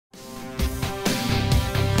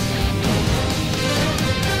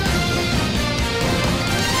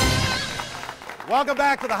Welcome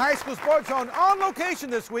back to the High School Sports Zone, on location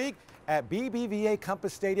this week at BBVA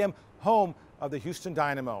Compass Stadium, home of the Houston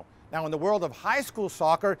Dynamo. Now, in the world of high school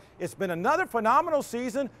soccer, it's been another phenomenal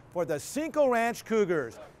season for the Cinco Ranch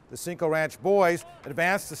Cougars. The Cinco Ranch boys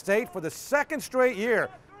advanced to state for the second straight year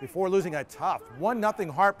before losing a tough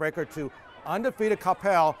 1-0 heartbreaker to undefeated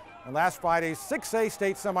Capel in last Friday's 6A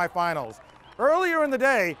state semifinals. Earlier in the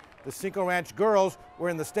day, the Cinco Ranch girls were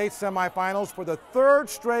in the state semifinals for the third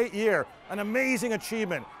straight year, an amazing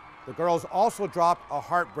achievement. The girls also dropped a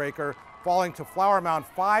heartbreaker, falling to Flower Mound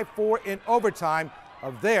 5-4 in overtime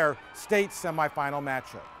of their state semifinal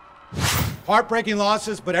matchup. Heartbreaking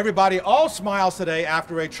losses, but everybody all smiles today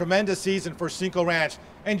after a tremendous season for Cinco Ranch.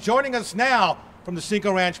 And joining us now from the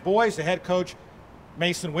Cinco Ranch boys, the head coach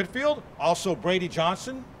Mason Whitfield, also Brady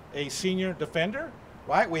Johnson, a senior defender.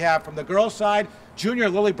 Right, we have from the girls' side, junior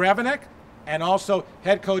Lily Brevanek, and also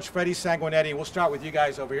head coach Freddie Sanguinetti. We'll start with you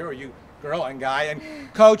guys over here, or you girl and guy.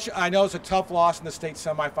 And coach, I know it's a tough loss in the state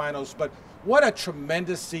semifinals, but what a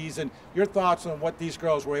tremendous season. Your thoughts on what these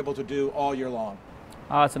girls were able to do all year long?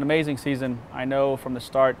 It's an amazing season. I know from the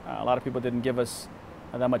start, a lot of people didn't give us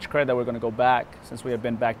that much credit that we're going to go back since we have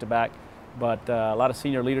been back-to-back. But a lot of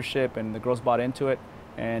senior leadership and the girls bought into it,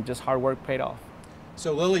 and just hard work paid off.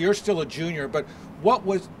 So Lily, you're still a junior, but what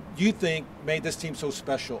was you think made this team so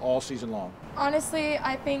special all season long? Honestly,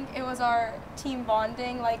 I think it was our team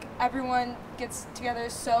bonding. Like, everyone gets together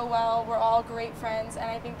so well. We're all great friends, and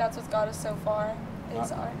I think that's what's got us so far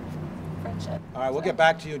is our friendship. All right, we'll get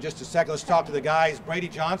back to you in just a second. Let's talk to the guys. Brady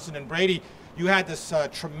Johnson. And Brady, you had this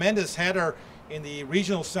tremendous header in the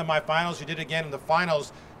regional semifinals. You did it again in the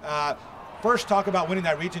finals. First, talk about winning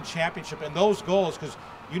that region championship and those goals, because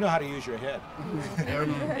you know how to use your head.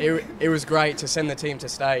 It was great to send the team to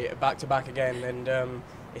state back-to-back again, and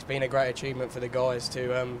it's been a great achievement for the guys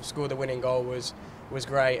to score the winning goal was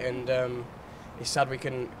great, and it's sad we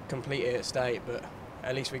couldn't complete it at state, but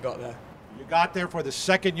at least we got there. You got there for the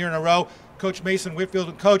second year in a row. Coach Mason Whitfield,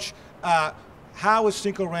 and Coach, how is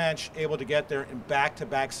Cinco Ranch able to get there in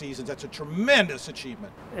back-to-back seasons? That's a tremendous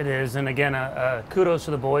achievement. It is, and again, kudos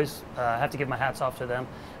to the boys. I have to give my hats off to them.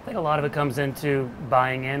 I think a lot of it comes into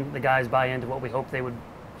buying in. The guys buy into what we hoped they would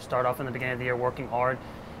start off in the beginning of the year, working hard,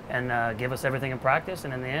 and give us everything in practice.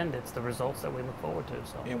 And in the end, it's the results that we look forward to.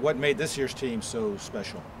 So. And what made this year's team so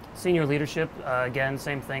special? Senior leadership, again,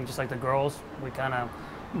 same thing. Just like the girls, we kind of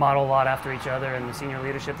model a lot after each other. And the senior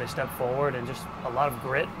leadership, they step forward, and just a lot of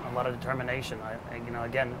grit, a lot of determination.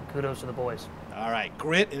 Again, kudos to the boys. All right,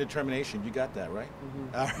 grit and determination. You got that right.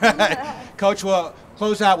 Mm-hmm. All right, Coach. We'll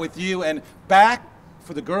close out with you and back.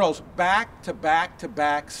 For the girls,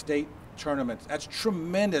 back-to-back state tournaments. That's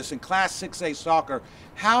tremendous in Class 6A soccer.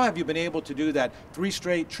 How have you been able to do that? 3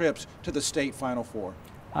 straight trips to the state Final Four.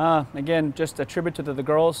 Again, just a tribute to the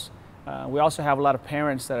girls. We also have a lot of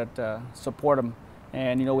parents that support them,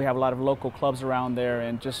 and we have a lot of local clubs around there,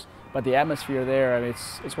 and but the atmosphere there, I mean,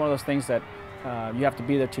 it's one of those things that you have to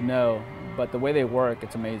be there to know. But the way they work,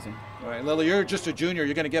 it's amazing. All right, Lily, you're just a junior.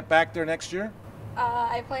 You're going to get back there next year?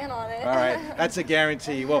 I plan on it. All right, that's a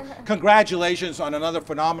guarantee. Well, congratulations on another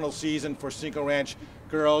phenomenal season for Cinco Ranch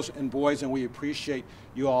girls and boys, and we appreciate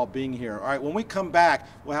you all being here. All right, when we come back,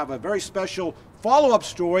 we'll have a very special follow-up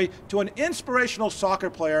story to an inspirational soccer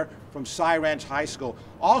player from Cy Ranch High School.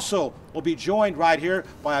 Also, we'll be joined right here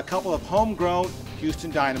by a couple of homegrown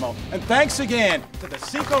Houston Dynamo. And thanks again to the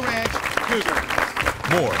Cinco Ranch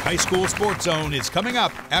Cougars. More High School Sports Zone is coming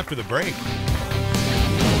up after the break.